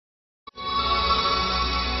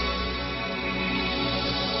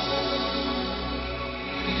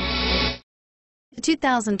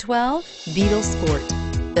2012 Beetle Sport.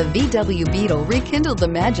 The VW Beetle rekindled the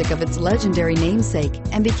magic of its legendary namesake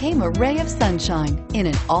and became a ray of sunshine in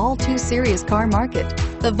an all-too-serious car market.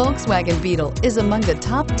 The Volkswagen Beetle is among the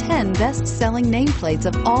top 10 best-selling nameplates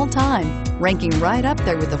of all time, ranking right up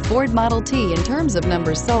there with the Ford Model T in terms of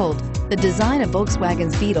numbers sold. The design of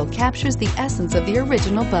Volkswagen's Beetle captures the essence of the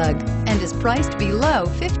original bug and is priced below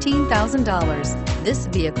 $15,000. This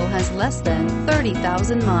vehicle has less than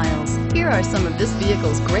 30,000 miles. Here are some of this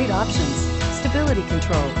vehicle's great options: stability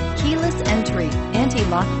control, keyless entry,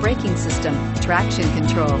 anti-lock braking system, traction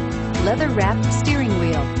control, leather-wrapped steering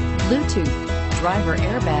wheel, Bluetooth, driver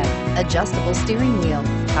airbag, adjustable steering wheel,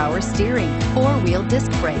 power steering, four-wheel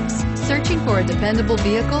disc brakes. Searching for a dependable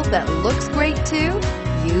vehicle that looks great too?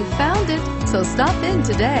 You found it, so stop in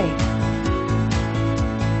today.